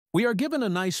We are given a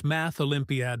nice math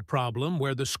Olympiad problem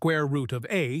where the square root of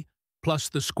a plus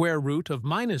the square root of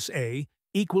minus a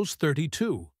equals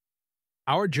 32.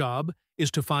 Our job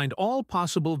is to find all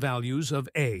possible values of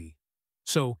a.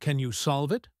 So, can you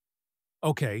solve it?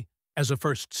 Okay, as a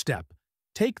first step,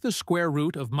 take the square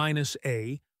root of minus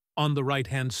a on the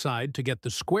right-hand side to get the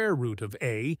square root of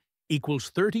a equals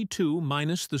 32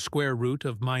 minus the square root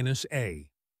of minus a.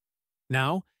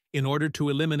 Now, in order to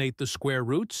eliminate the square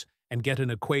roots and get an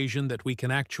equation that we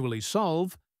can actually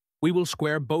solve, we will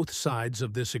square both sides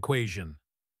of this equation.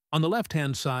 On the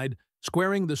left-hand side,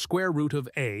 squaring the square root of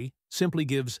a simply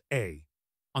gives a.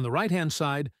 On the right-hand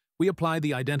side, we apply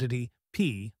the identity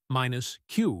p minus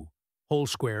q, whole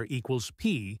square equals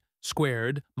p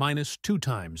squared minus 2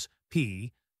 times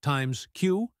p times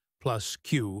q plus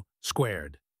q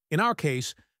squared. In our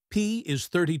case, p is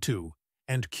 32,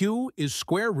 and q is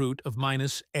square root of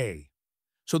minus a.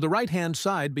 So the right-hand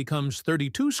side becomes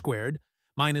 32 squared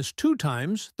minus 2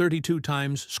 times 32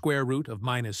 times square root of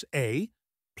minus a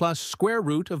plus square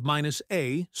root of minus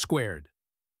a squared.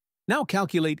 Now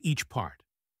calculate each part.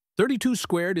 32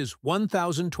 squared is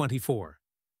 1024.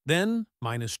 Then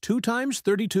minus 2 times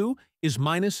 32 is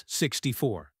minus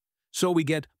 64. So we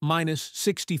get minus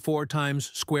 64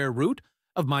 times square root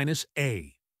of minus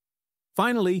a.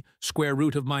 Finally, square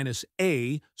root of minus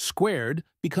a squared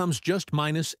becomes just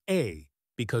minus a,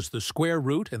 because the square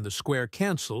root and the square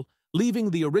cancel, leaving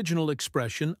the original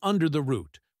expression under the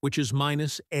root, which is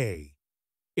minus a.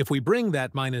 If we bring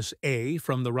that minus a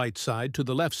from the right side to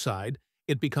the left side,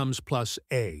 it becomes plus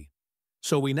a.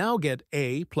 So we now get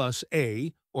a plus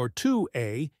a, or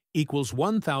 2a, equals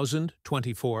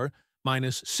 1024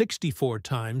 minus 64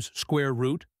 times square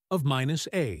root of minus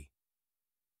a.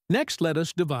 Next, let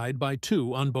us divide by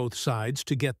 2 on both sides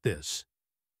to get this.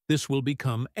 This will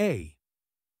become a.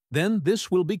 Then this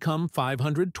will become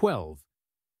 512.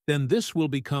 Then this will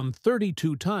become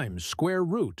 32 times square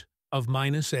root of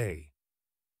minus a.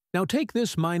 Now take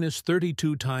this minus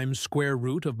 32 times square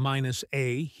root of minus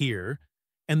a here,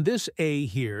 and this a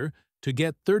here, to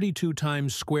get 32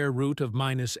 times square root of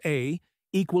minus a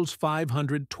equals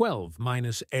 512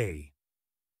 minus a.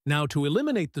 Now to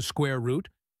eliminate the square root,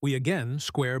 we again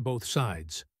square both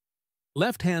sides.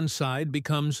 Left-hand side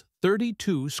becomes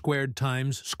 32 squared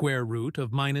times square root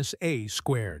of minus a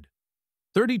squared.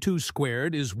 32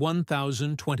 squared is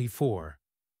 1024.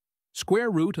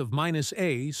 Square root of minus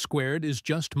a squared is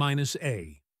just minus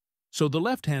a. So the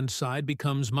left-hand side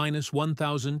becomes minus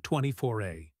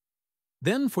 1024a.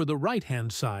 Then for the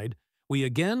right-hand side, we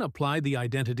again apply the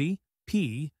identity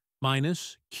p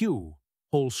minus q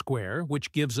whole square,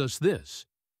 which gives us this.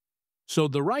 So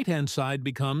the right-hand side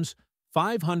becomes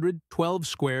 512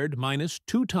 squared minus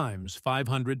 2 times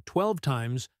 512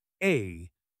 times a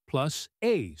plus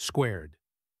a squared.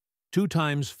 2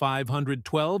 times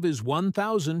 512 is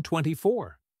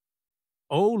 1024.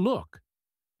 Oh, look!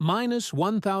 Minus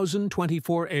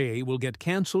 1024a will get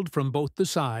cancelled from both the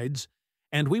sides,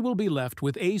 and we will be left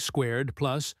with a squared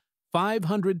plus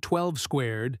 512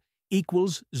 squared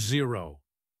equals 0.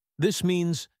 This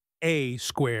means a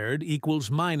squared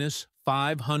equals minus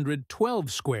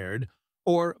 512 squared,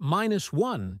 or minus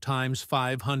 1 times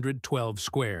 512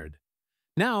 squared.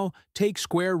 Now take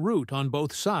square root on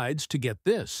both sides to get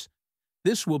this.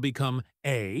 This will become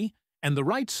a, and the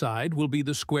right side will be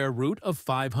the square root of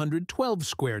 512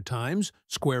 squared times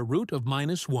square root of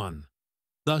minus 1.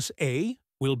 Thus a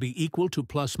will be equal to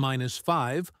plus minus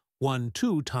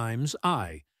 512 times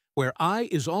I, where I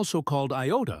is also called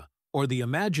iota, or the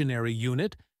imaginary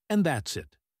unit, and that's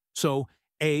it. So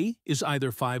a is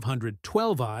either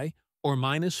 512i or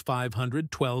minus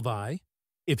 512i.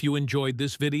 If you enjoyed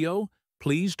this video,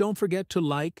 please don't forget to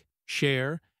like,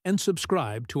 share, and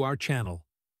subscribe to our channel.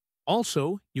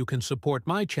 Also, you can support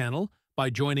my channel by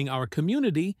joining our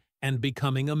community and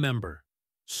becoming a member.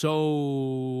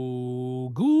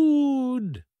 So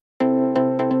good!